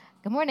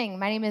Good morning.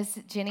 My name is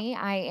Ginny.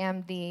 I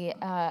am the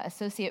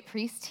associate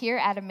priest here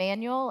at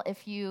Emmanuel.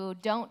 If you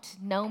don't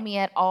know me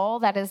at all,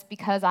 that is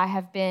because I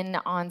have been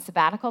on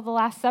sabbatical the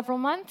last several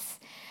months,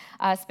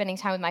 spending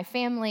time with my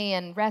family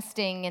and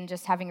resting and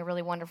just having a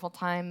really wonderful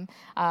time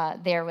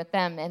there with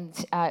them. And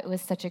it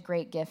was such a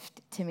great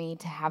gift to me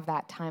to have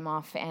that time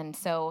off. And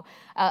so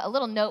a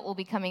little note will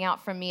be coming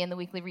out from me in the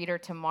Weekly Reader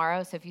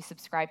tomorrow. So if you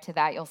subscribe to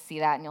that, you'll see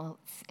that and you'll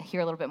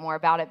hear a little bit more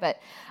about it. But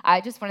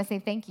I just want to say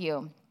thank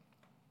you.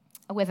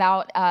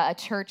 Without a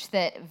church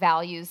that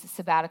values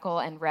sabbatical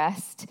and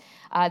rest,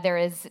 there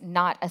is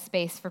not a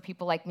space for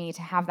people like me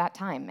to have that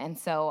time. And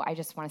so I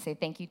just want to say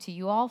thank you to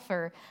you all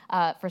for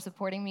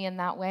supporting me in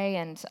that way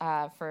and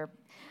for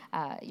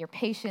your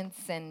patience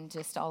and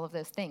just all of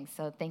those things.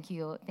 So thank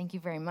you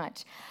very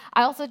much.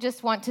 I also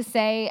just want to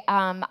say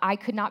I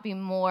could not be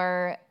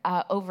more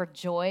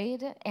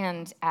overjoyed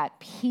and at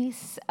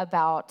peace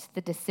about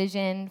the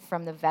decision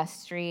from the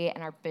vestry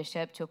and our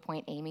bishop to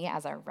appoint Amy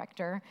as our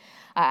rector.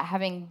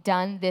 Having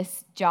done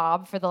this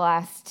job for the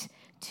last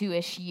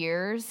 2-ish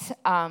years,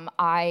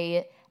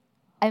 I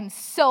am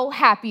so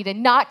happy to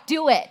not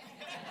do it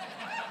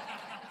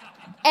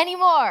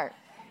anymore.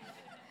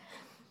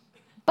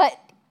 But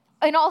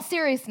in all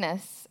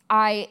seriousness,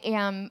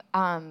 I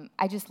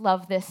just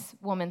love this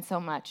woman so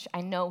much.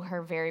 I know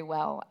her very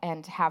well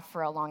and have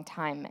for a long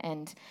time.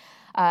 And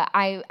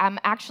I'm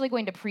actually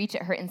going to preach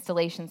at her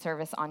installation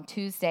service on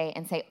Tuesday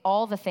and say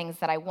all the things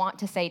that I want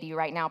to say to you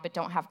right now but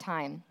don't have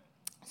time.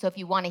 So if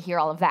you want to hear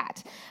all of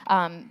that.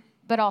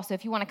 But also,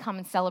 if you want to come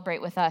and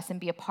celebrate with us and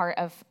be a part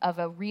of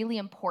a really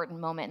important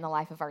moment in the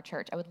life of our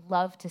church, I would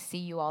love to see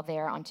you all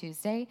there on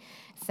Tuesday,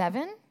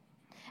 7.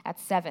 At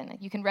 7.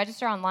 You can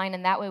register online,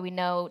 and that way we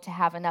know to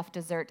have enough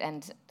dessert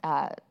and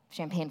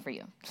champagne for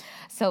you.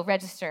 So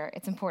register.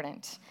 It's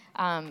important.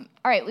 All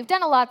right, we've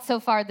done a lot so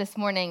far this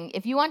morning.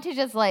 If you want to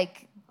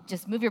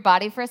just move your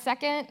body for a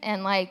second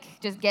and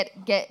just get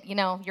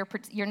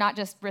you're not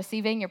just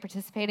receiving, you're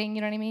participating,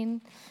 you know what I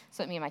mean? That's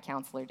what me and my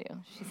counselor do.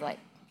 She's like,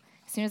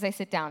 as soon as I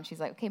sit down, she's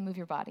like, okay, move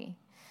your body.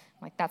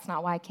 I'm like, that's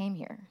not why I came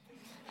here.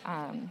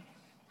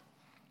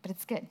 But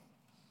it's good.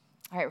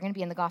 All right, we're going to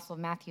be in the Gospel of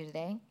Matthew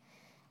today.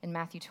 In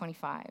Matthew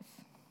 25.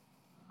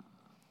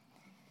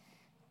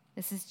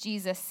 This is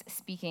Jesus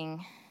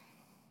speaking.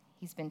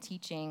 He's been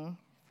teaching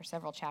for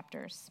several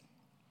chapters.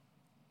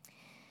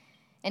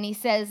 And he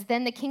says,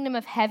 "Then the kingdom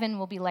of heaven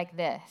will be like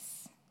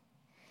this.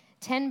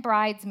 10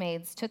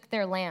 bridesmaids took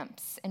their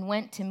lamps and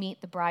went to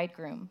meet the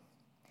bridegroom.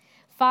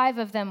 5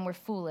 of them were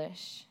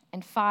foolish,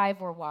 and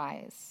 5 were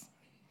wise.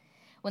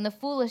 When the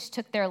foolish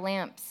took their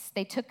lamps,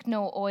 they took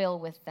no oil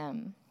with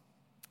them,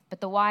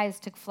 but the wise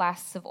took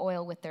flasks of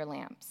oil with their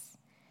lamps.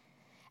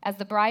 As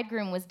the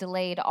bridegroom was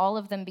delayed, all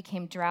of them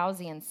became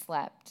drowsy and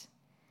slept.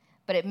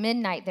 But at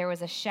midnight there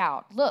was a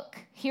shout,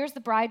 'Look, here's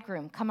the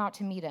bridegroom, come out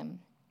to meet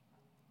him.'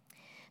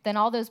 Then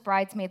all those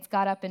bridesmaids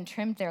got up and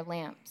trimmed their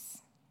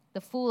lamps.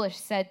 The foolish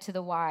said to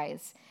the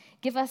wise,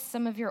 'Give us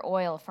some of your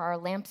oil, for our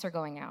lamps are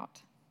going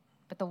out.'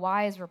 But the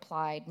wise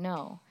replied,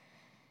 'No,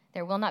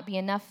 there will not be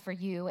enough for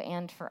you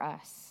and for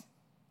us.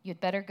 You had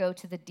better go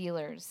to the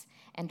dealers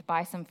and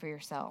buy some for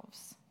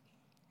yourselves.'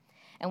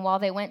 And while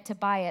they went to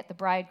buy it, the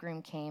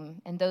bridegroom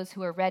came, and those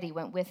who were ready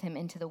went with him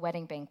into the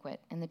wedding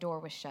banquet, and the door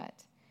was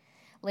shut.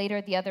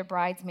 Later, the other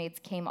bridesmaids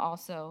came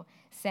also,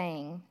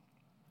 saying,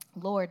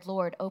 'Lord,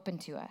 Lord, open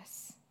to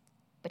us.'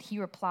 But he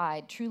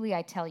replied, 'Truly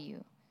I tell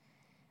you,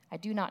 I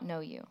do not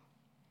know you.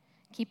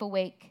 Keep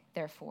awake,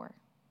 therefore,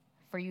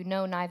 for you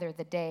know neither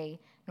the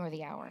day nor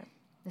the hour.'"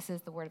 This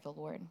is the word of the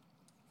Lord.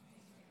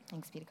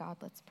 Thanks be to God.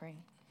 Let's pray.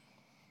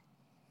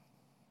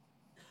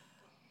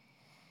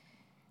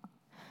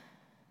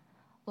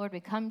 Lord,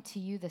 we come to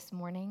you this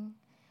morning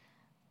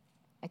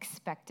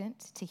expectant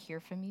to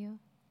hear from you,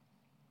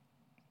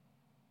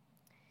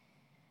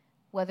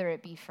 whether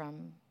it be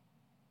from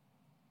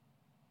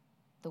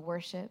the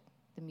worship,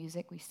 the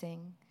music we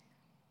sing,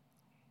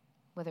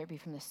 whether it be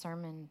from the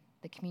sermon,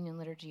 the communion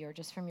liturgy, or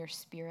just from your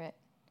spirit.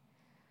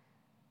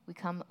 We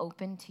come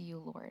open to you,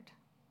 Lord,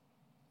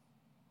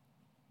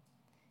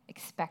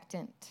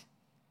 expectant.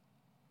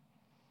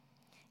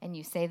 And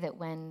you say that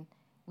when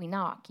we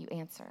knock, you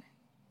answer.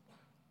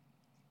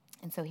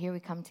 And so here we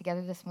come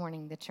together this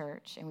morning, the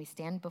church, and we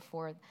stand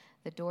before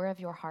the door of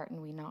your heart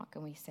and we knock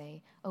and we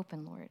say,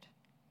 "Open, Lord."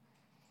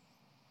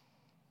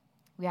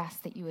 We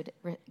ask that you would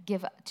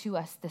give to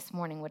us this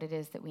morning what it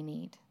is that we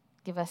need.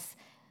 Give us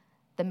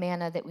the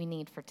manna that we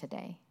need for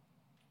today.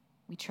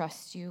 We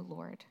trust you,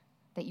 Lord,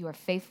 that you are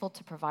faithful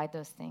to provide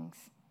those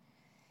things.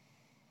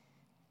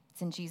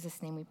 It's in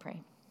Jesus' name we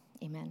pray.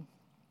 Amen.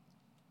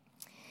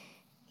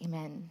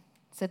 Amen.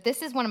 So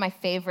this is one of my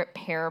favorite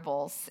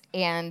parables,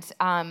 and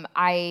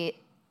I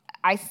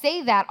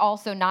say that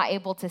also not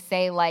able to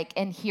say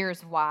and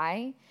here's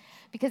why,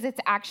 because it's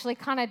actually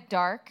kind of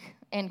dark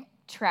and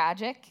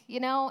tragic,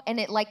 and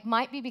it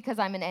might be because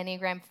I'm an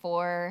Enneagram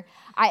 4.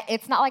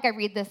 It's not like I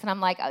read this and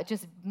I'm like, it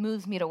just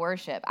moves me to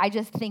worship. I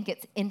just think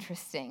it's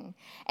interesting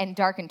and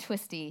dark and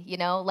twisty,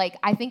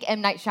 I think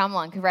M. Night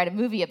Shyamalan could write a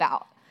movie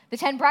about The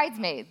 10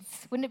 Bridesmaids.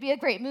 Wouldn't it be a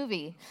great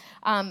movie?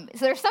 So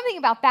there's something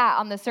about that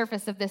on the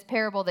surface of this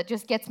parable that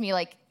just gets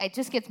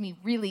me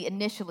really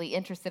initially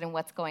interested in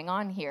what's going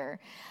on here.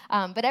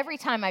 But every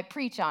time I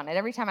preach on it,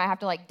 every time I have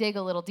to dig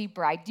a little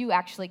deeper, I do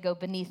actually go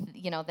beneath,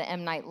 the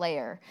M. Night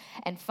layer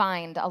and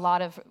find a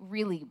lot of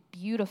really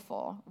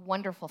beautiful,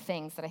 wonderful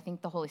things that I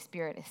think the Holy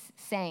Spirit is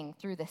saying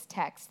through this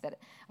text that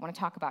I want to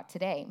talk about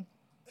today.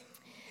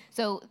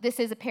 So this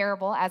is a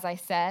parable, as I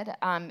said,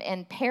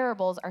 and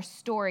parables are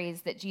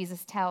stories that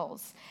Jesus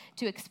tells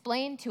to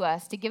explain to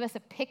us, to give us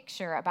a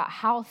picture about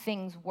how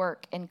things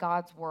work in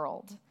God's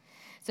world.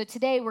 So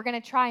today we're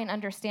going to try and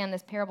understand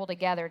this parable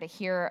together to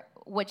hear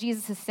what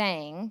Jesus is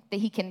saying that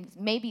he can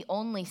maybe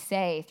only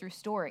say through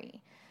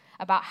story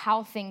about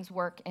how things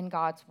work in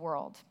God's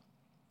world.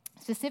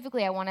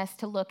 Specifically, I want us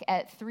to look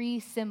at 3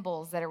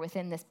 symbols that are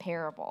within this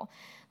parable.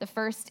 The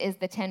first is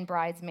the 10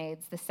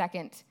 bridesmaids, the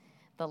second,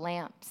 the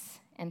lamps,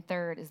 and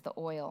third is the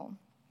oil.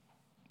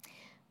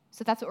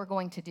 So that's what we're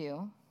going to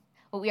do.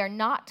 What we are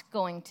not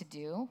going to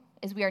do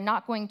is we are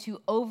not going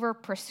to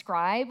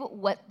over-prescribe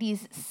what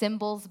these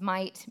symbols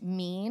might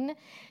mean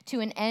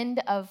to an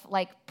end of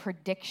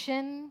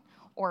prediction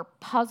or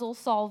puzzle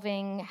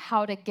solving,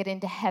 how to get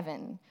into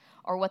heaven,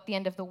 or what the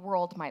end of the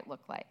world might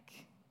look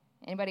like.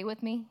 Anybody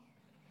with me?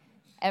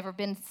 Ever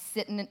been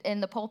sitting in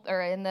the pulpit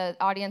or in the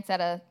audience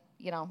at a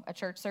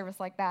church service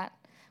like that,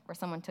 where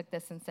someone took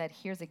this and said,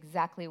 here's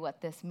exactly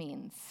what this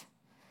means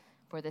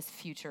for this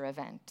future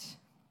event?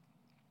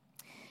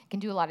 It can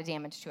do a lot of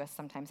damage to us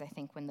sometimes, I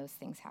think, when those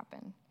things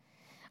happen.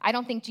 I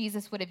don't think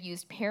Jesus would have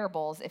used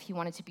parables if he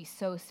wanted to be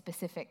so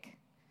specific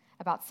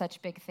about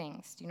such big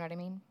things. Do you know what I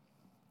mean?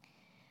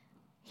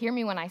 Hear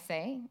me when I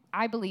say,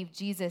 I believe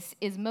Jesus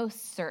is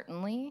most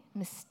certainly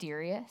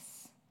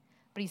mysterious,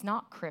 but he's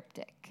not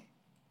cryptic.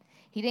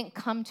 He didn't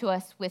come to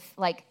us with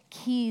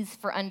keys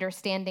for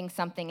understanding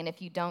something, and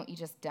if you don't, you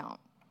just don't.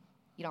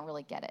 You don't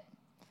really get it.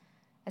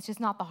 That's just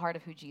not the heart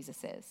of who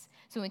Jesus is.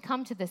 So when we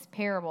come to this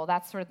parable,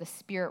 that's sort of the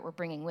spirit we're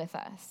bringing with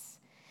us.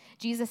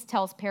 Jesus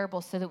tells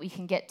parables so that we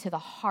can get to the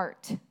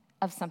heart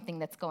of something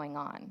that's going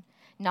on,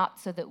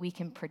 not so that we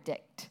can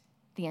predict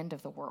the end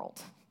of the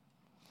world.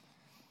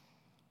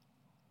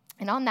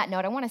 And on that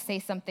note, I want to say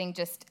something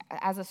just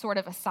as a sort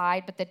of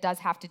aside, but that does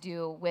have to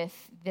do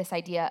with this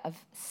idea of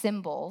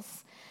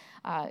symbols,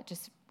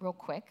 just real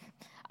quick.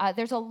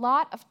 There's a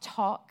lot of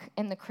talk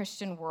in the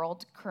Christian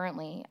world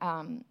currently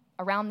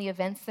around the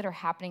events that are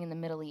happening in the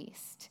Middle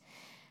East.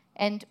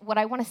 And what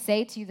I want to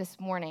say to you this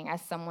morning,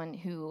 as someone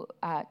who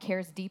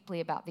cares deeply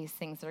about these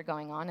things that are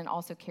going on and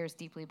also cares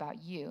deeply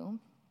about you,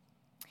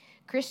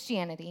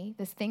 Christianity,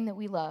 this thing that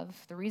we love,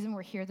 the reason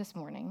we're here this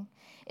morning,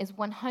 is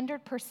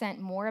 100%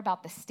 more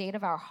about the state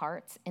of our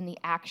hearts and the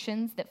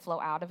actions that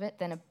flow out of it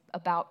than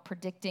about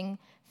predicting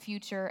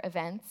future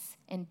events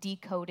and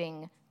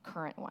decoding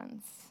current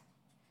ones.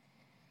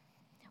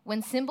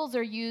 When symbols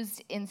are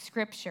used in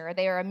Scripture,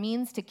 they are a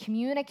means to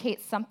communicate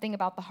something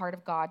about the heart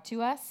of God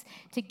to us,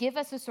 to give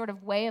us a sort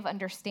of way of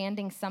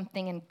understanding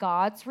something in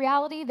God's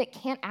reality that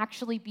can't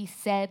actually be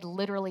said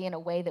literally in a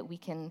way that we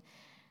can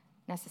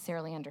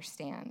necessarily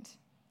understand.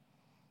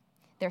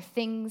 They're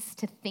things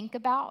to think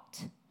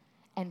about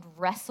and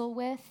wrestle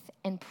with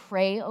and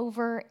pray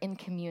over in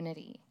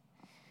community.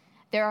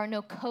 There are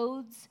no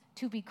codes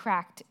to be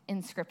cracked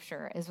in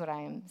Scripture, is what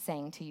I am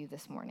saying to you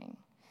this morning.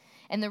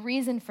 And the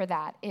reason for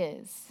that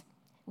is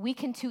we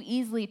can too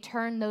easily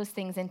turn those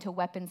things into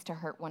weapons to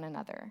hurt one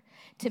another,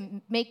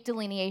 to make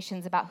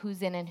delineations about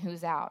who's in and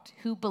who's out,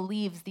 who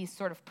believes these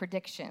sort of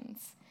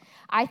predictions.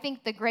 I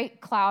think the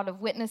great cloud of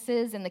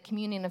witnesses in the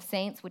communion of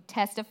saints would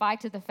testify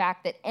to the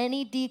fact that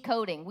any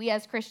decoding we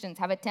as Christians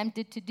have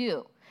attempted to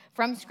do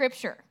from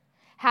Scripture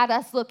had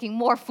us looking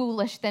more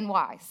foolish than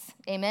wise.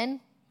 Amen?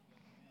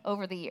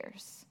 Over the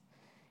years.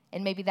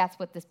 And maybe that's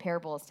what this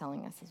parable is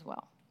telling us as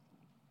well.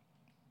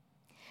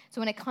 So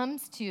when it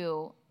comes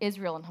to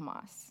Israel and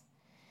Hamas,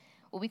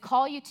 what we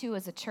call you to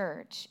as a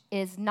church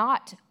is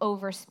not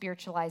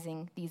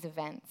over-spiritualizing these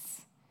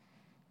events.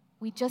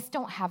 We just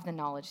don't have the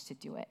knowledge to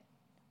do it.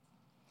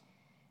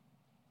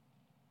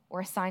 Or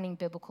assigning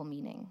biblical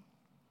meaning.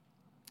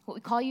 What we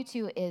call you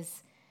to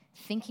is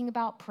thinking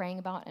about, praying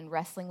about, and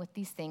wrestling with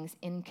these things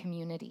in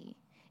community,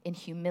 in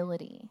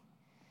humility.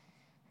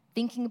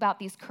 Thinking about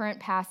these current,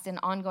 past, and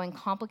ongoing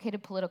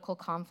complicated political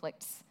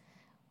conflicts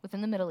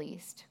within the Middle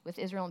East, with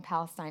Israel and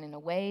Palestine, in a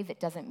way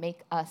that doesn't make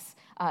us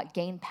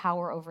gain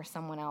power over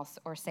someone else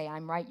or say,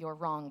 I'm right, you're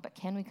wrong, but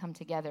can we come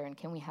together and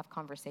can we have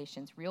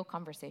conversations, real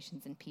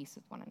conversations in peace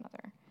with one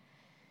another?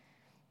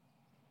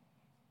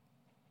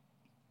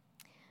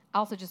 I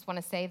also just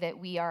want to say that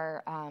we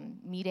are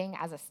meeting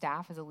as a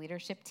staff, as a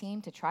leadership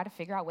team, to try to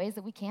figure out ways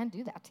that we can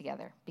do that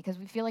together because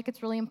we feel like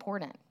it's really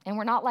important. And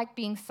we're not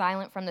being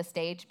silent from the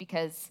stage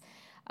because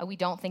we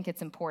don't think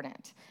it's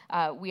important.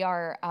 We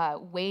are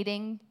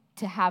waiting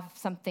to have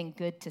something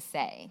good to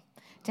say,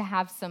 to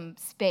have some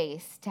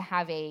space, to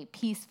have a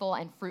peaceful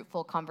and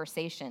fruitful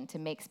conversation, to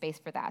make space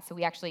for that. So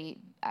we actually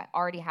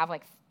already have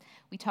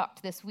We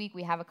talked this week,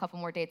 we have a couple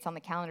more dates on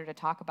the calendar to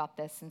talk about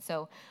this. And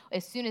so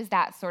as soon as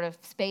that sort of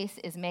space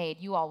is made,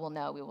 you all will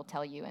know, we will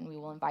tell you, and we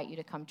will invite you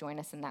to come join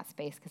us in that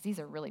space because these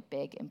are really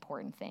big,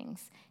 important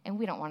things. And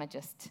we don't want to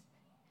just,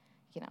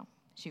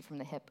 shoot from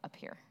the hip up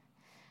here.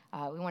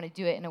 We want to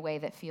do it in a way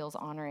that feels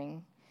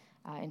honoring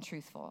and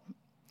truthful.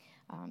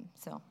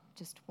 So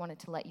just wanted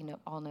to let you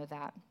all know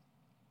that.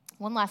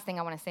 One last thing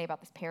I want to say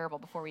about this parable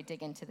before we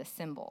dig into the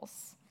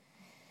symbols.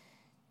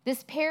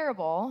 This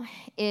parable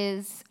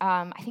is,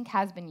 I think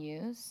has been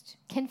used,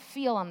 can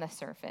feel on the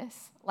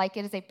surface like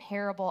it is a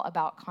parable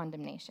about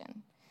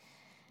condemnation.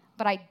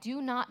 But I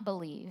do not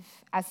believe,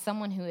 as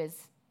someone who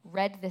has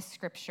read this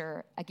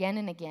scripture again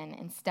and again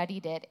and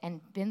studied it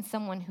and been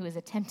someone who has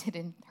attempted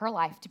in her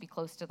life to be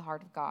close to the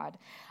heart of God,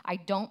 I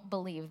don't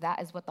believe that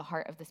is what the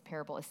heart of this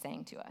parable is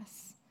saying to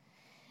us.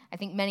 I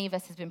think many of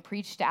us has been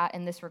preached at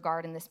in this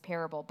regard in this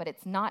parable, but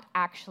it's not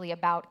actually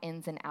about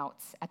ins and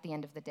outs at the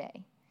end of the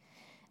day.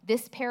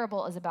 This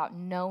parable is about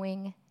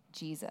knowing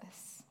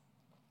Jesus.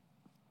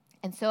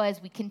 And so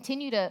as we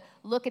continue to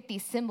look at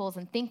these symbols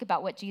and think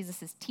about what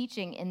Jesus is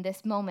teaching in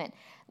this moment,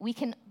 we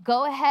can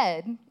go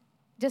ahead,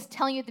 just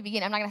telling you at the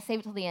beginning, I'm not going to save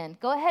it till the end,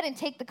 go ahead and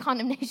take the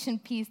condemnation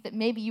piece that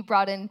maybe you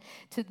brought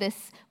into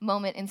this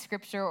moment in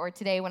Scripture or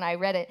today when I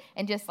read it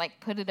and just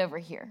put it over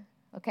here,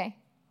 okay?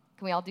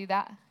 Can we all do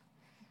that?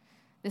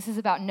 This is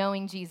about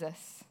knowing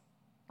Jesus.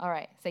 All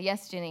right, say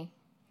yes, Ginny.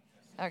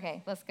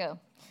 Okay, let's go.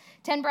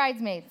 10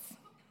 bridesmaids.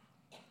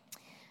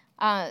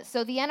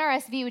 So the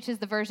NRSV, which is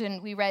the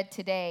version we read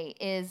today,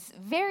 is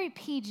very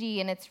PG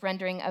in its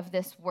rendering of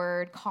this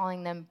word,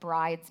 calling them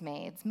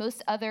bridesmaids.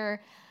 Most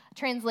other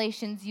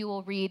translations you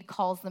will read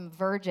calls them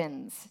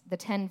virgins, the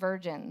 10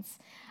 virgins.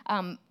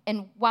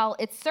 And while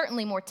it's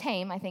certainly more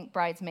tame, I think,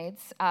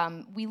 bridesmaids,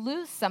 we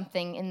lose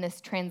something in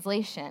this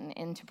translation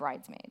into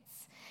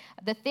bridesmaids.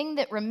 The thing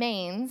that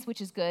remains,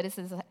 which is good, is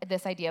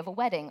this idea of a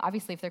wedding.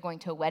 Obviously, if they're going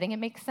to a wedding, it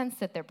makes sense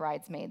that they're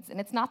bridesmaids. And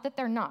it's not that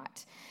they're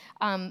not.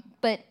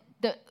 But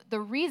the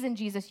reason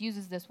Jesus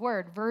uses this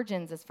word,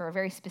 virgins, is for a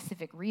very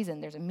specific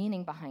reason. There's a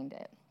meaning behind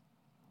it.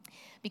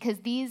 Because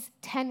these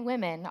 10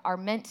 women are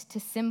meant to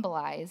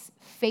symbolize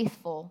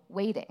faithful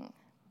waiting.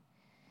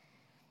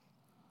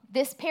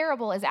 This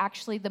parable is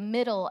actually the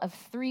middle of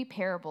 3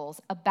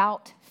 parables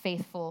about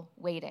faithful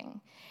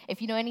waiting.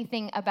 If you know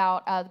anything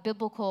about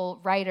biblical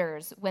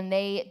writers, when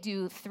they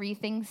do 3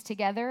 things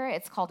together,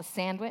 it's called a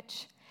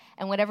sandwich.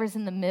 And whatever's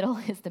in the middle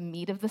is the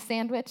meat of the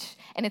sandwich.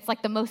 And it's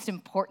the most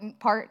important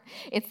part.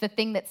 It's the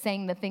thing that's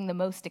saying the thing the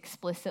most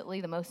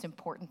explicitly, the most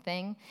important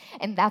thing.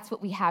 And that's what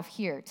we have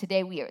here.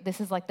 Today, this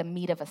is the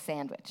meat of a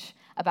sandwich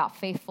about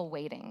faithful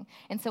waiting.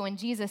 And so when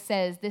Jesus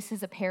says this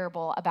is a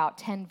parable about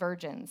 10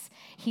 virgins,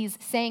 he's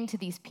saying to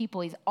these people,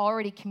 he's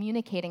already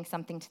communicating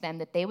something to them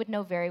that they would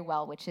know very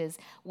well, which is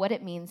what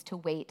it means to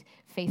wait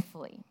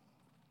faithfully.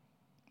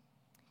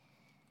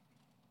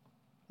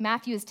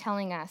 Matthew is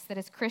telling us that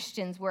as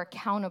Christians, we're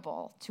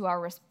accountable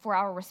for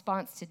our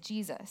response to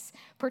Jesus,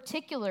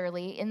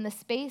 particularly in the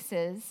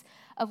spaces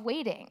of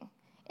waiting,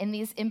 in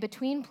these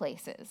in-between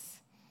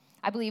places.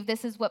 I believe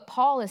this is what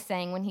Paul is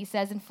saying when he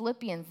says in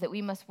Philippians that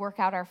we must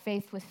work out our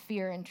faith with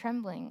fear and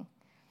trembling.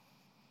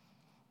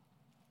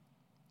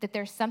 That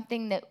there's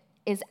something that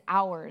is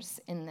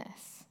ours in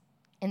this,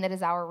 and that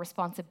is our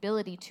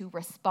responsibility to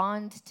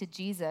respond to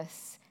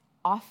Jesus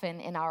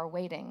often in our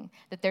waiting,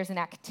 that there's an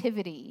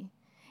activity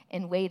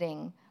in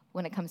waiting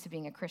when it comes to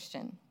being a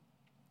Christian.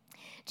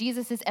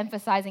 Jesus is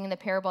emphasizing in the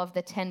parable of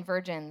the 10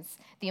 virgins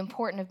the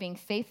importance of being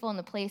faithful in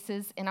the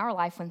places in our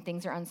life when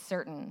things are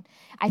uncertain.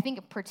 I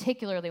think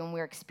particularly when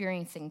we're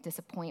experiencing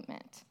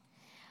disappointment.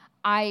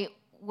 I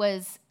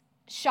was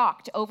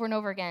shocked over and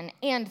over again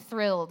and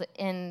thrilled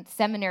in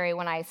seminary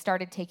when I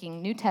started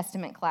taking New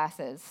Testament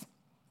classes.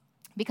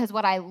 Because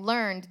what I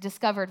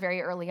discovered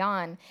very early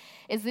on,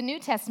 is the New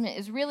Testament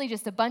is really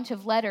just a bunch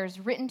of letters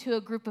written to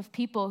a group of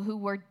people who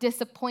were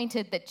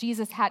disappointed that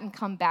Jesus hadn't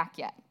come back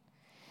yet.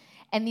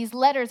 And these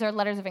letters are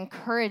letters of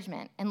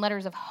encouragement and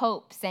letters of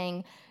hope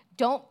saying,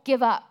 don't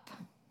give up.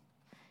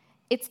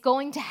 It's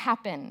going to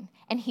happen,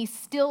 and he's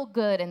still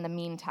good in the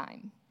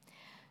meantime.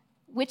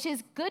 Which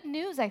is good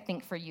news, I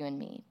think, for you and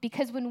me.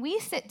 Because when we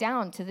sit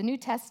down to the New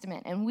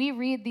Testament and we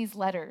read these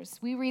letters,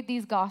 we read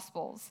these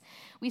Gospels,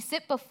 we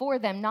sit before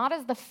them not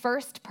as the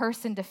first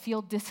person to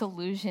feel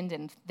disillusioned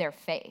in their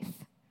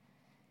faith.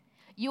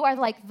 You are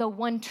like the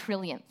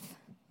 1/1,000,000th.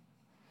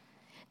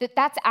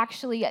 That's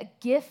actually a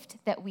gift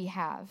that we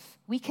have.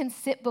 We can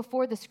sit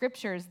before the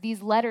Scriptures,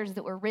 these letters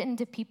that were written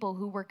to people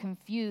who were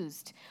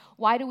confused.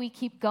 Why do we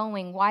keep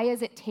going? Why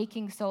is it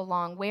taking so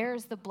long?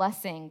 Where's the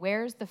blessing?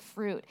 Where's the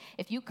fruit?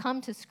 If you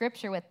come to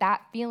Scripture with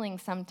that feeling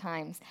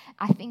sometimes,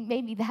 I think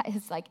maybe that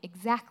is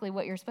exactly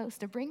what you're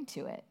supposed to bring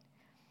to it.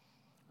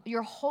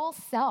 Your whole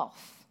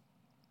self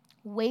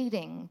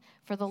waiting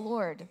for the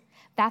Lord.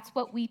 That's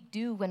what we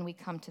do when we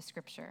come to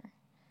Scripture.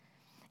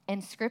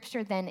 And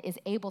Scripture then is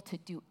able to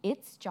do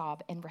its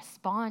job and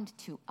respond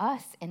to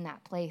us in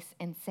that place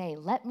and say,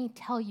 let me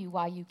tell you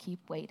why you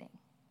keep waiting.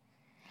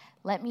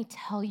 Let me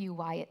tell you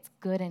why it's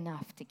good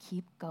enough to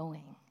keep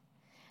going.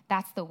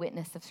 That's the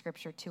witness of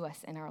Scripture to us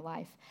in our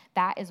life.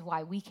 That is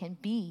why we can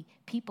be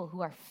people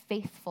who are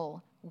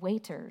faithful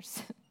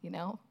waiters,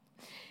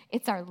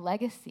 It's our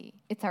legacy.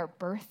 It's our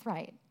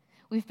birthright.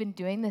 We've been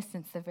doing this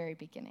since the very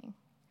beginning.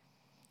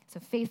 So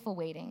faithful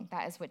waiting,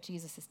 that is what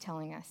Jesus is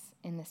telling us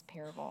in this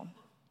parable.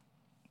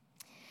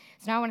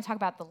 So now I want to talk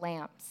about the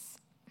lamps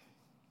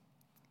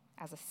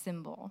as a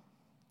symbol.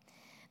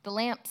 The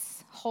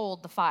lamps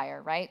hold the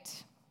fire,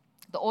 right?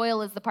 The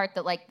oil is the part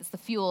that is the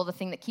fuel, the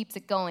thing that keeps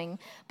it going.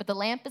 But the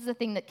lamp is the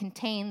thing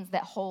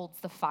that holds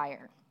the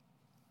fire.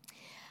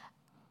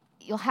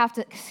 You'll have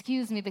to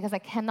excuse me because I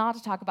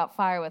cannot talk about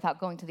fire without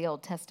going to the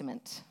Old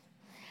Testament.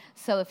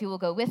 So if you will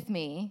go with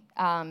me,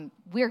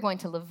 we're going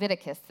to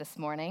Leviticus this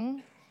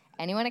morning.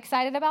 Anyone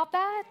excited about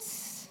that?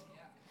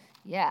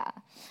 Yeah.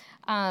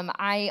 On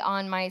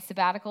my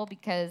sabbatical,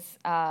 because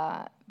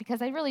I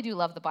really do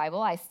love the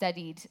Bible, I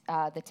studied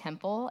the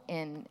temple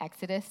in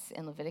Exodus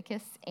and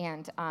Leviticus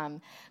and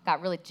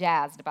got really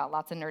jazzed about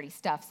lots of nerdy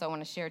stuff. So I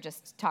want to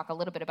talk a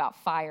little bit about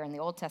fire in the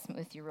Old Testament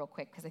with you real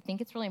quick, because I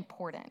think it's really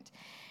important.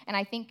 And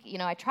I think,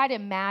 I try to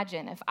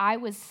imagine if I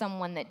was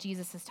someone that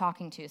Jesus is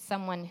talking to,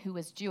 someone who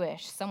was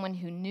Jewish, someone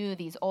who knew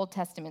these Old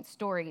Testament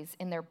stories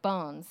in their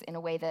bones in a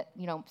way that,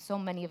 so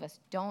many of us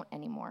don't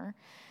anymore.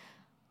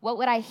 What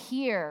would I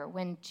hear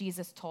when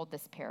Jesus told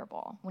this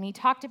parable? When he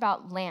talked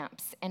about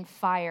lamps and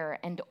fire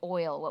and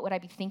oil, what would I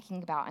be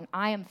thinking about? And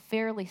I am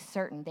fairly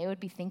certain they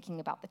would be thinking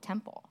about the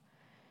temple.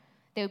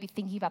 They would be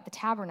thinking about the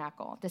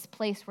tabernacle, this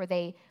place where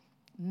they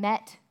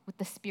met with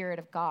the Spirit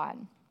of God.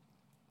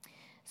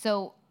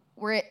 So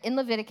we're in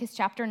Leviticus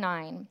chapter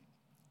 9,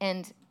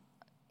 and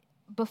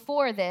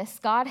before this,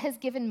 God has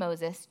given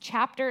Moses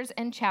chapters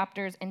and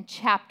chapters and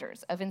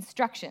chapters of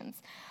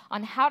instructions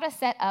on how to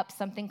set up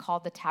something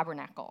called the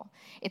tabernacle.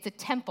 It's a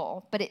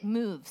temple, but it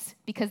moves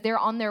because they're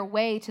on their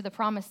way to the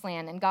promised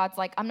land. And God's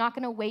like, I'm not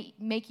going to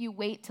make you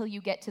wait till you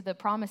get to the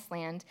promised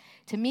land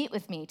to meet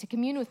with me, to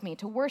commune with me,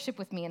 to worship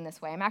with me in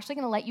this way. I'm actually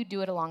going to let you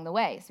do it along the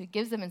way. So he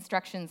gives them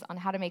instructions on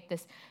how to make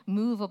this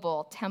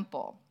movable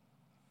temple.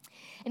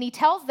 And he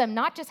tells them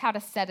not just how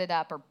to set it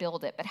up or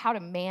build it, but how to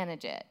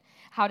manage it,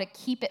 how to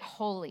keep it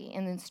holy,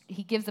 and then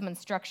he gives them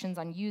instructions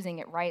on using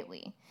it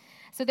rightly.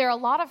 So there are a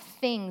lot of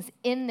things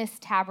in this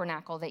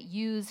tabernacle that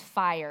use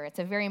fire. It's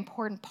a very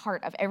important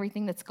part of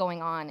everything that's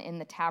going on in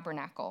the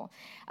tabernacle,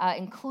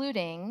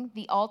 including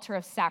the altar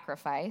of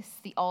sacrifice,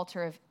 the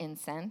altar of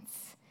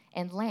incense,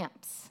 and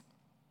lamps.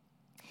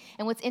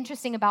 And what's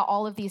interesting about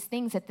all of these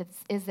things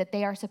is that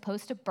they are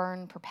supposed to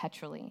burn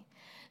perpetually.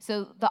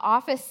 So the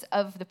office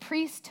of the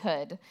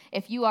priesthood,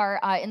 if you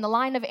are in the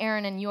line of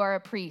Aaron and you are a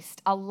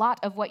priest, a lot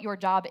of what your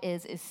job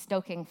is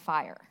stoking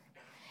fire,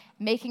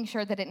 making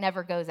sure that it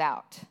never goes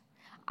out.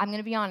 I'm going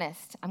to be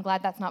honest, I'm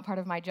glad that's not part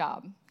of my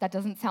job. That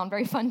doesn't sound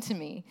very fun to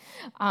me.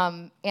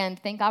 And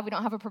thank God we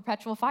don't have a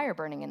perpetual fire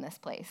burning in this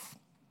place.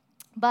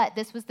 But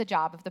this was the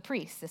job of the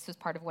priest. This was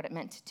part of what it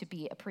meant to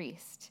be a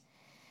priest.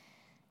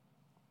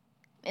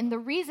 And the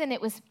reason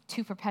it was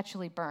to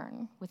perpetually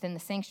burn within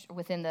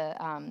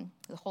the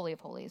Holy of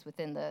Holies,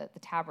 within the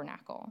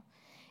tabernacle,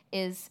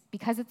 is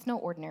because it's no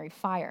ordinary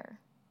fire.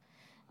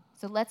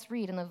 So let's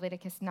read in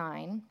Leviticus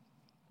 9.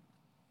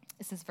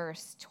 This is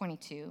verse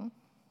 22.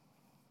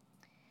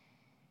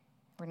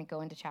 We're going to go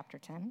into chapter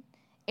 10.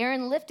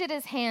 Aaron lifted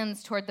his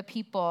hands toward the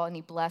people and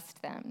he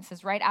blessed them. This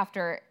is right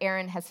after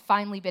Aaron has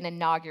finally been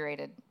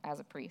inaugurated as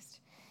a priest.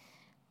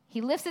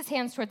 He lifts his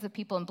hands towards the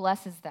people and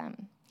blesses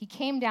them. He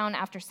came down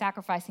after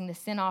sacrificing the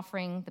sin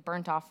offering, the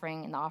burnt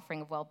offering, and the offering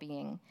of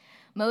well-being.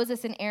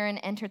 Moses and Aaron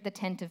entered the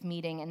tent of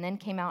meeting and then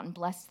came out and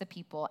blessed the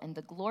people, and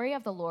the glory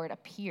of the Lord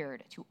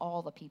appeared to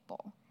all the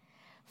people.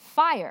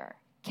 Fire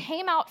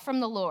came out from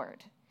the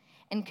Lord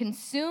and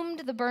consumed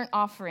the burnt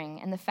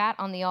offering and the fat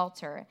on the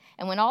altar,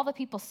 and when all the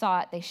people saw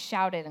it, they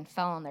shouted and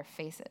fell on their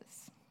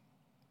faces.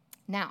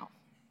 Now,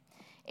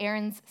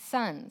 Aaron's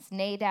sons,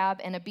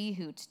 Nadab and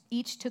Abihu,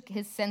 each took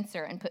his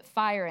censer and put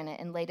fire in it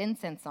and laid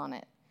incense on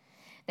it.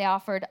 They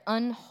offered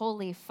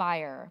unholy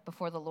fire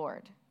before the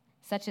Lord,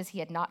 such as he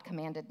had not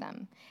commanded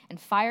them. And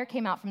fire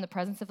came out from the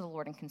presence of the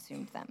Lord and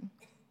consumed them.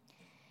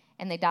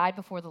 And they died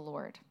before the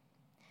Lord.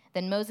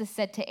 Then Moses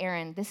said to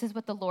Aaron, "This is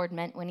what the Lord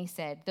meant when he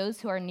said, 'Those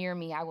who are near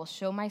me, I will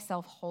show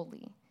myself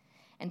holy,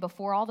 and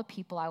before all the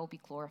people I will be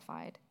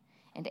glorified.'"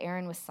 And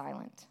Aaron was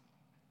silent.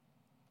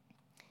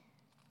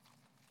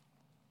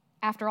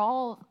 After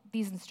all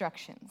these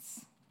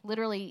instructions,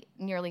 literally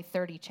nearly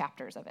 30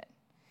 chapters of it,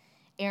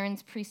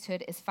 Aaron's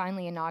priesthood is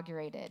finally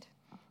inaugurated.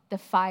 The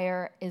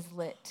fire is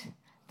lit.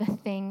 The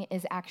thing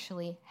is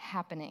actually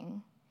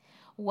happening.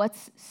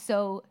 What's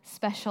so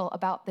special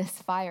about this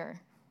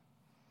fire?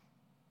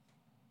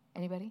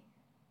 Anybody?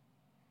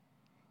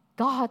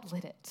 God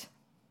lit it.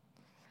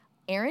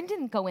 Aaron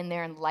didn't go in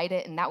there and light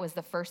it, and that was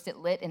the first it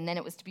lit, and then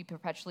it was to be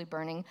perpetually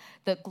burning.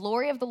 The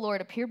glory of the Lord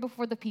appeared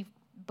before the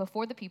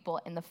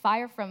people, and the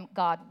fire from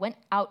God went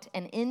out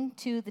and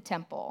into the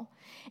temple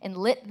and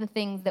lit the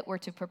things that were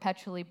to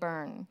perpetually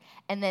burn.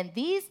 And then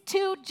these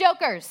two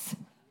jokers,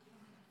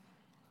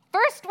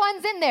 first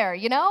ones in there,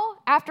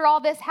 after all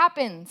this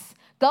happens,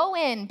 go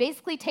in,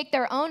 basically take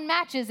their own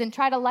matches and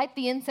try to light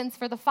the incense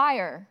for the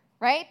fire,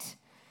 right?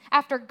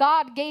 After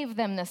God gave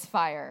them this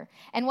fire.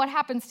 And what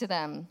happens to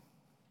them?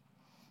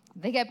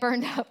 They get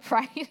burned up,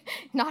 right?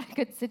 Not a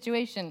good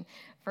situation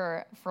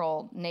for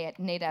old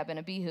Nadab and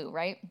Abihu,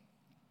 right?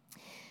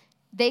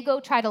 They go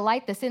try to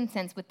light this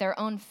incense with their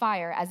own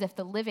fire as if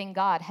the living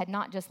God had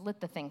not just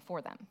lit the thing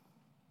for them.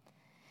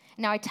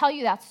 Now, I tell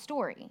you that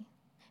story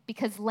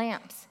because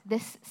lamps,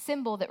 this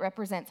symbol that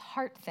represents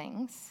heart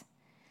things,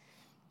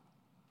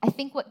 I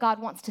think what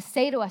God wants to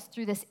say to us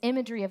through this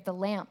imagery of the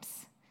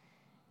lamps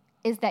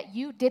is that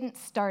you didn't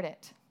start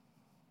it.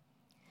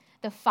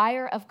 The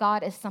fire of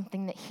God is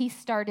something that he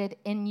started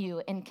in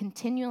you and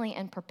continually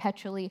and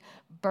perpetually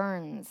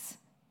burns.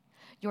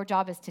 Your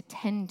job is to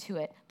tend to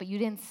it, but you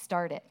didn't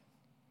start it.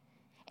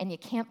 And you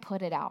can't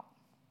put it out.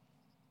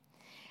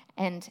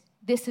 And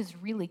this is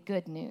really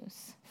good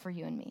news for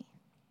you and me.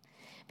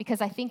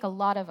 Because I think a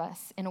lot of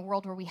us, in a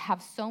world where we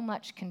have so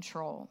much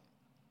control,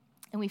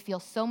 and we feel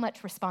so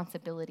much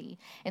responsibility,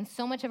 and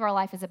so much of our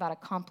life is about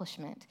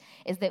accomplishment,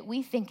 is that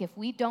we think if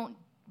we don't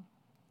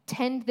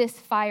tend this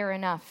fire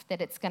enough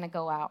that it's going to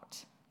go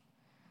out.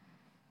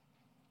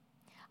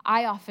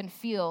 I often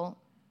feel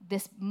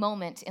this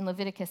moment in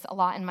Leviticus a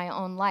lot in my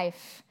own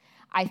life.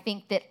 I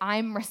think that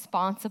I'm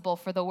responsible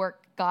for the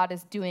work God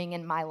is doing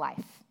in my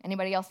life.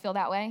 Anybody else feel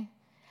that way?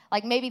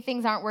 Like maybe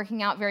things aren't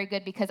working out very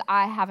good because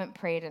I haven't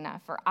prayed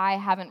enough or I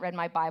haven't read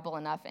my Bible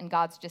enough and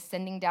God's just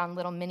sending down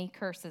little mini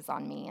curses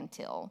on me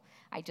until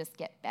I just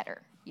get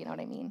better. You know what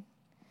I mean?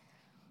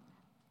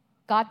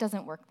 God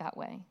doesn't work that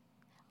way.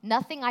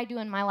 Nothing I do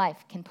in my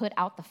life can put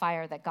out the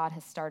fire that God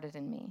has started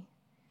in me.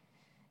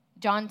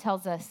 John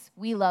tells us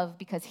we love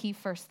because he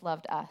first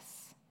loved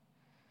us.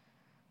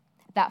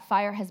 That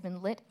fire has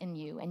been lit in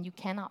you and you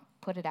cannot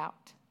put it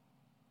out.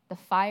 The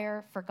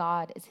fire for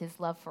God is his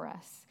love for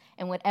us.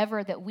 And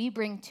whatever that we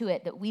bring to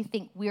it, that we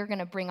think we're going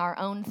to bring our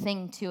own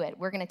thing to it,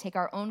 we're going to take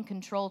our own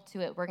control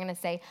to it, we're going to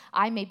say,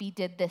 I maybe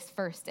did this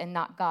first and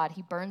not God.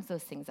 He burns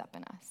those things up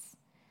in us.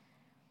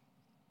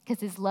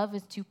 Because his love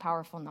is too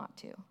powerful not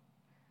to.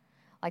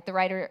 Like the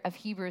writer of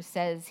Hebrews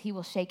says, he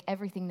will shake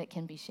everything that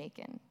can be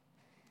shaken.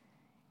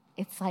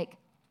 It's like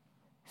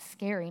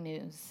scary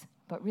news,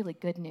 but really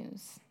good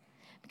news.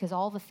 Because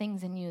all the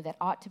things in you that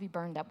ought to be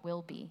burned up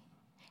will be.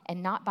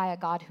 And not by a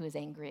God who is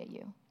angry at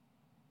you.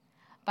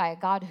 By a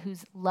God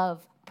whose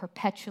love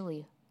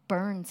perpetually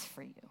burns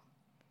for you.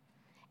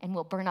 And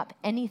will burn up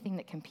anything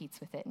that competes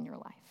with it in your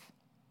life.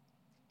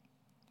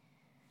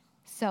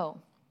 So,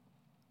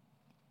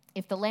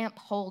 if the lamp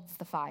holds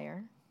the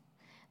fire,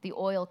 the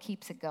oil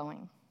keeps it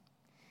going.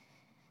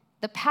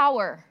 The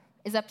power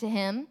is up to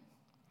him.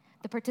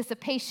 The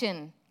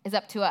participation is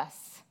up to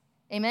us.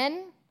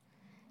 Amen?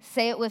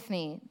 Say it with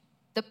me.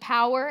 The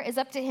power is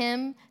up to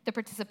him. The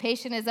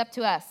participation is up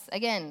to us.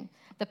 Again,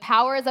 the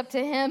power is up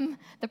to him.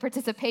 The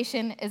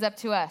participation is up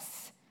to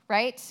us,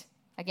 right?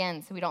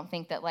 Again, so we don't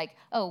think that like,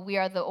 oh, we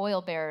are the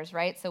oil bearers,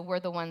 right? So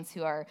we're the ones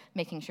who are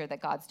making sure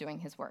that God's doing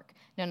his work.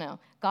 No.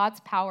 God's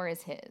power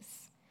is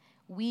his.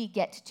 We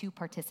get to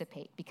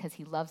participate because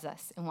he loves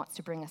us and wants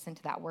to bring us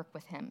into that work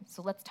with him.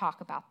 So let's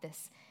talk about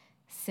this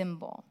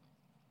symbol.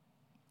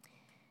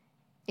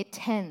 It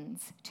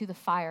tends to the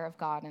fire of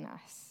God in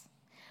us.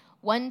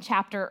 One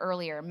chapter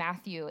earlier,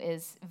 Matthew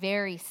is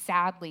very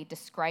sadly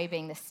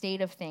describing the state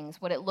of things,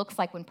 what it looks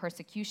like when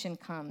persecution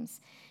comes.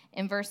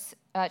 In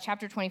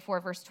chapter 24,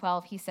 verse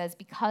 12, he says,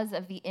 because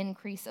of the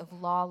increase of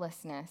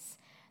lawlessness,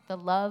 the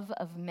love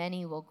of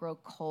many will grow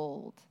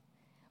cold,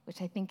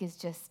 which I think is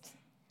just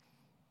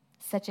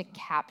such a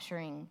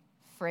capturing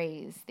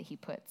phrase that he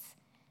puts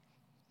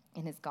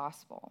in his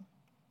gospel,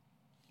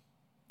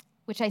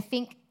 which I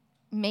think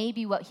may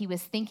be what he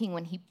was thinking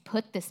when he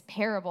put this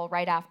parable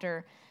right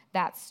after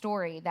that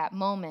story, that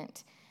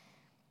moment,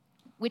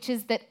 which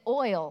is that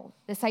oil,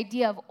 this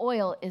idea of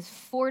oil is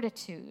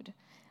fortitude,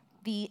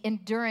 the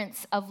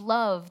endurance of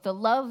love, the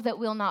love that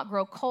will not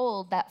grow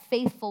cold, that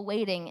faithful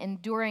waiting,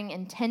 enduring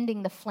and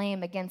tending the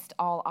flame against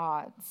all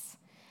odds.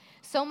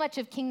 So much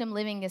of kingdom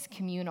living is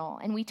communal,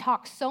 and we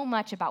talk so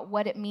much about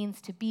what it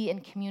means to be in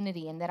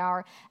community and that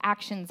our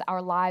actions,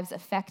 our lives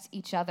affect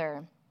each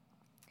other.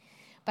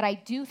 But I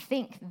do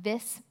think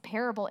this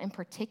parable in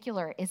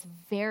particular is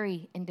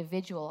very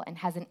individual and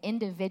has an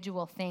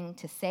individual thing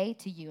to say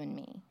to you and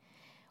me.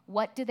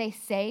 What do they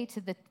say to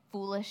the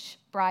foolish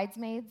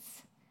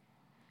bridesmaids?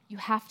 You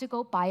have to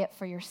go buy it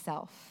for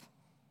yourself.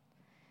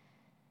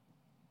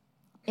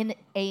 In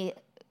a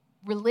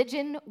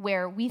religion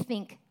where we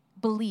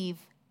believe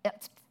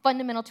it's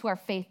fundamental to our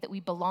faith that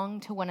we belong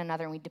to one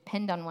another and we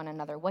depend on one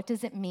another, what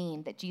does it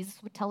mean that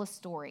Jesus would tell a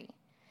story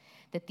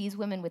that these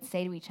women would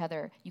say to each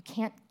other, you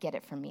can't get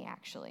it from me,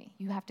 actually.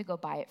 You have to go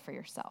buy it for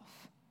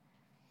yourself.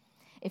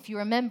 If you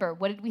remember,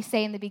 what did we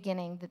say in the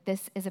beginning that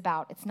this is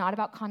about? It's not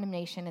about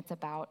condemnation. It's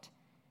about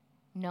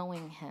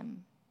knowing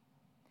him.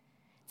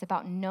 It's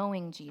about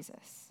knowing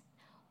Jesus.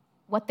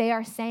 What they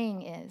are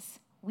saying is,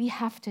 we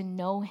have to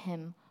know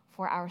him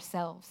for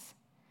ourselves.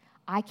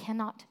 I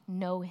cannot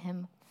know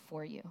him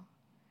for you.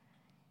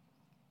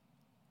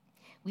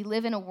 We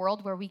live in a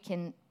world where we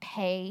can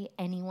pay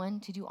anyone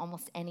to do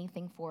almost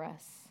anything for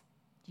us.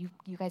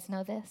 You guys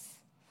know this?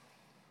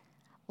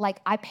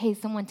 Like, I pay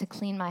someone to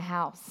clean my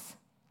house,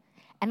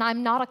 and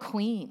I'm not a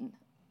queen.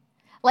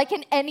 Like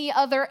in any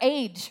other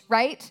age,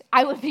 right?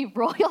 I would be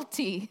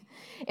royalty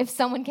if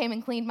someone came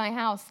and cleaned my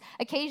house.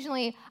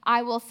 Occasionally,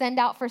 I will send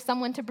out for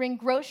someone to bring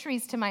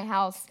groceries to my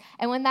house.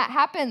 And when that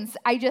happens,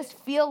 I just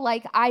feel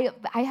like I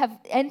have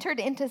entered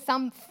into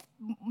some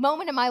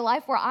moment in my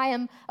life where I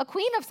am a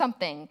queen of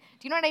something.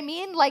 Do you know what I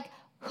mean? Like,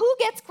 who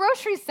gets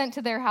groceries sent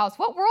to their house?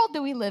 What world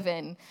do we live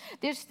in?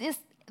 There's this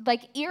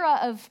like era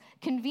of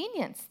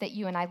convenience that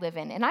you and I live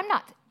in. And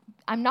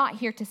I'm not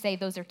here to say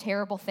those are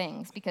terrible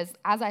things because,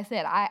 as I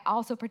said, I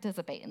also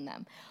participate in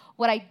them.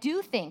 What I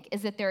do think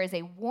is that there is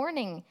a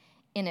warning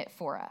in it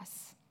for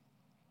us,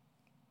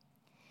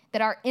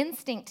 that our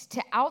instinct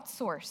to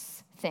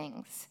outsource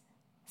things,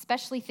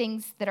 especially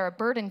things that are a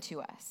burden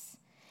to us,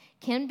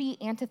 can be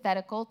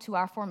antithetical to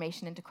our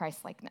formation into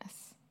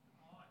Christ-likeness.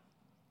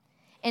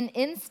 An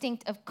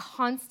instinct of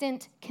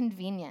constant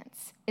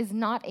convenience is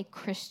not a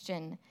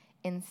Christian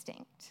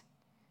instinct.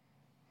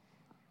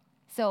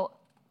 So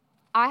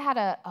I had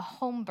a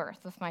home birth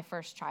with my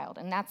first child,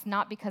 and that's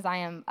not because I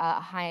am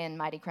a high and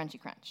mighty crunchy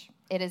crunch.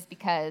 It is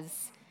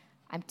because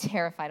I'm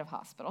terrified of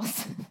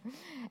hospitals,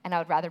 and I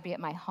would rather be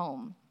at my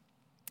home.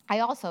 I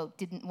also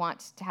didn't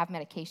want to have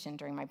medication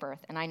during my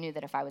birth, and I knew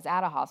that if I was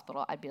at a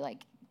hospital, I'd be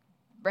like,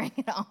 bring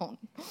it on.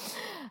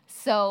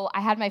 So I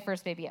had my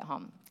first baby at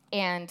home,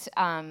 and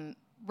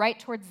right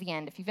towards the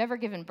end, if you've ever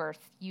given birth,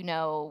 you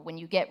know when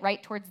you get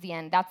right towards the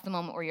end, that's the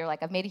moment where you're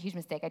like, I've made a huge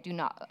mistake. I do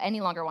not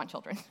any longer want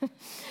children.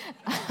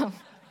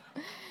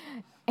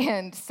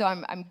 And so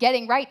I'm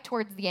getting right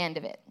towards the end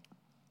of it.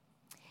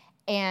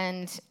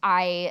 And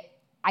I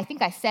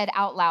think I said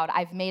out loud,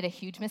 I've made a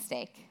huge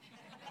mistake.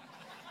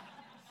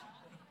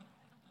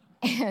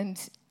 And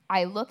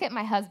I look at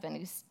my husband,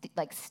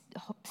 who's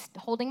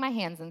holding my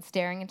hands and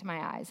staring into my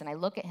eyes, and I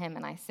look at him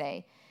and I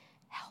say,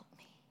 help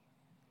me.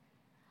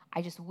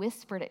 I just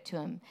whispered it to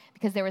him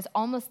because there was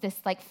almost this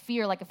like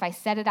fear, like if I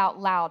said it out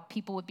loud,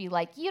 people would be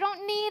like, you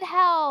don't need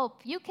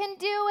help, you can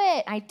do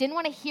it. I didn't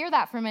want to hear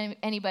that from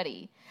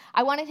anybody.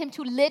 I wanted him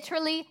to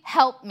literally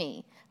help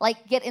me,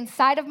 like get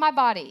inside of my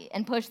body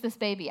and push this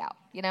baby out,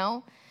 you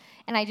know?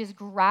 And I just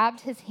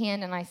grabbed his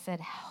hand and I said,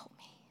 help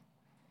me.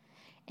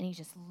 And he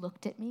just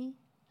looked at me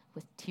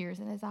with tears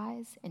in his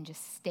eyes and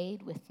just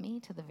stayed with me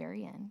to the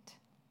very end.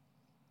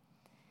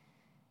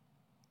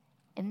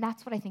 And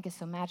that's what I think is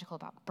so magical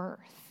about birth.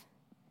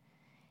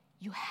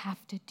 You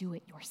have to do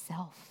it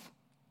yourself.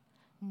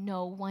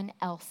 No one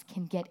else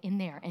can get in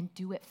there and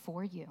do it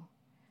for you.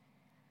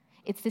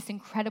 It's this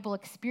incredible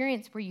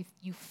experience where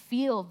you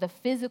feel the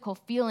physical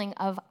feeling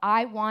of,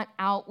 I want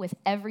out with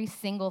every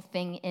single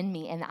thing in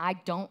me, and I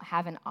don't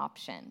have an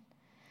option.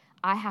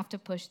 I have to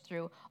push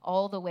through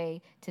all the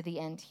way to the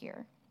end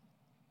here.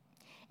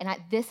 And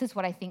this is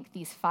what I think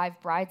these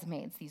 5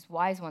 bridesmaids, these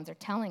wise ones, are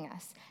telling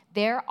us.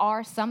 There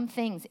are some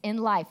things in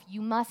life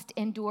you must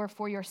endure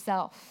for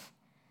yourself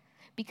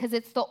because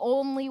it's the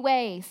only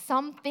way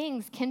some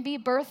things can be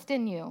birthed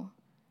in you.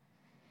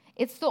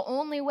 It's the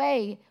only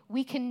way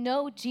we can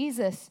know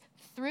Jesus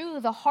through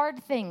the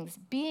hard things.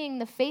 Being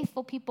the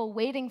faithful people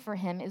waiting for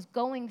him is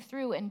going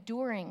through,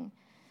 enduring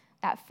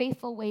that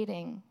faithful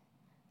waiting,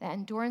 that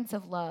endurance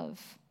of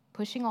love,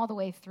 pushing all the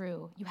way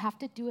through. You have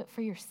to do it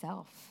for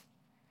yourself.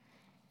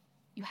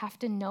 You have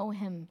to know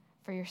him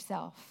for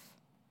yourself.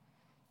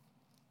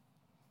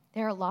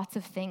 There are lots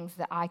of things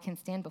that I can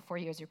stand before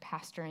you as your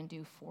pastor and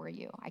do for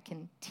you. I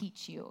can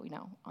teach you,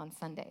 on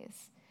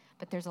Sundays.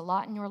 But there's a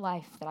lot in your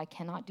life that I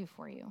cannot do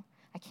for you.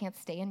 I can't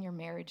stay in your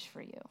marriage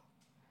for you.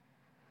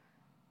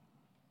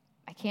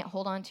 I can't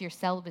hold on to your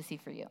celibacy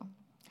for you,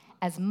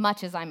 as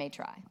much as I may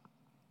try.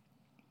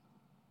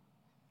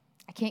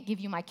 I can't give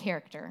you my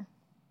character,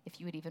 if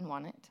you would even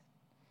want it.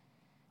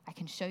 I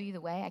can show you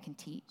the way, I can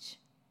teach.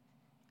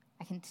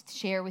 I can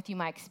share with you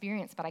my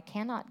experience, but I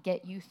cannot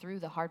get you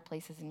through the hard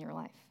places in your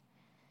life.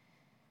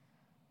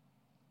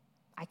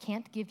 I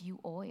can't give you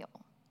oil.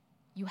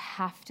 You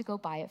have to go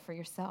buy it for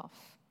yourself.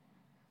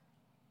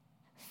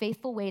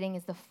 Faithful waiting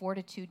is the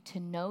fortitude to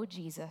know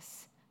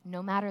Jesus,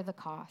 no matter the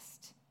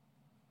cost,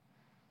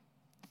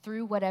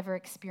 through whatever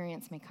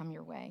experience may come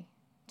your way.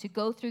 To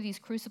go through these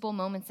crucible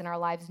moments in our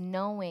lives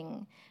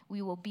knowing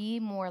we will be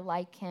more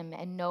like him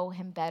and know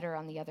him better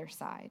on the other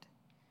side.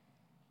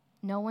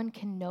 No one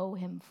can know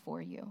him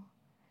for you.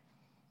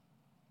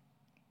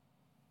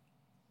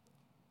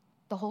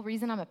 The whole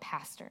reason I'm a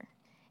pastor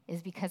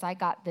is because I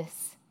got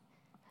this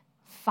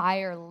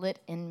fire lit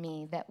in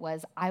me that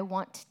was, I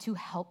want to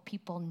help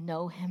people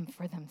know him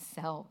for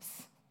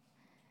themselves.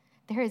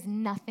 There is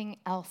nothing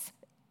else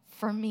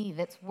for me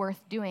that's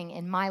worth doing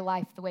in my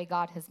life the way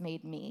God has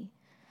made me.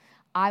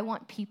 I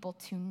want people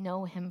to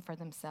know him for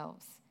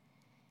themselves.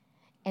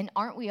 And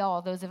aren't we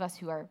all, those of us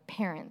who are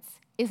parents,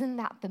 isn't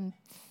that the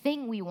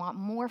thing we want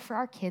more for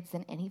our kids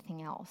than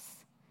anything else?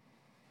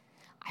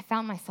 I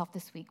found myself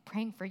this week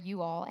praying for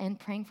you all and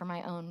praying for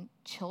my own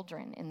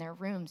children in their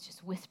rooms,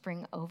 just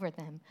whispering over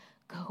them,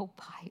 go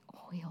buy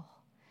oil.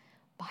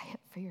 Buy it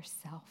for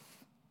yourself.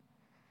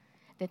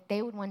 That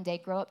they would one day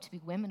grow up to be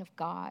women of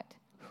God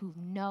who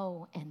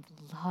know and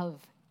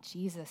love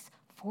Jesus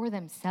for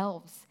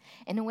themselves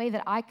in a way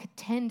that I could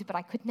tend, but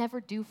I could never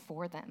do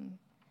for them.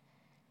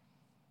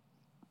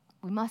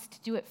 We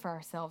must do it for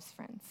ourselves,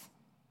 friends.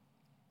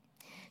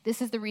 This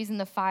is the reason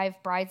the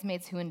 5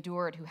 bridesmaids who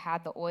endured, who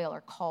had the oil,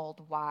 are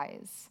called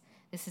wise.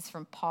 This is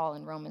from Paul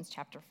in Romans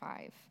chapter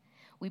 5.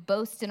 We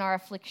boast in our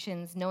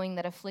afflictions, knowing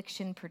that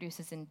affliction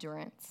produces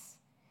endurance,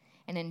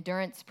 and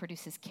endurance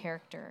produces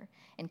character,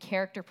 and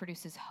character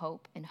produces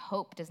hope, and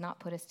hope does not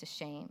put us to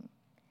shame,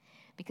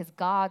 because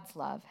God's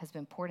love has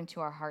been poured into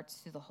our hearts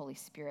through the Holy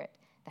Spirit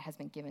that has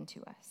been given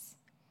to us.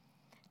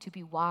 To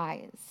be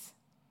wise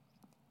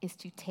is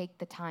to take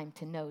the time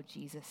to know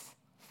Jesus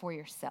for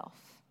yourself.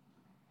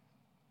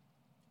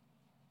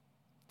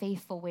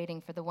 Faithful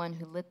waiting for the one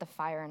who lit the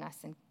fire in us,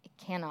 and it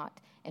cannot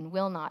and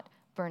will not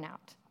burn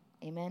out.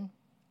 Amen?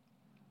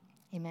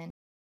 Amen.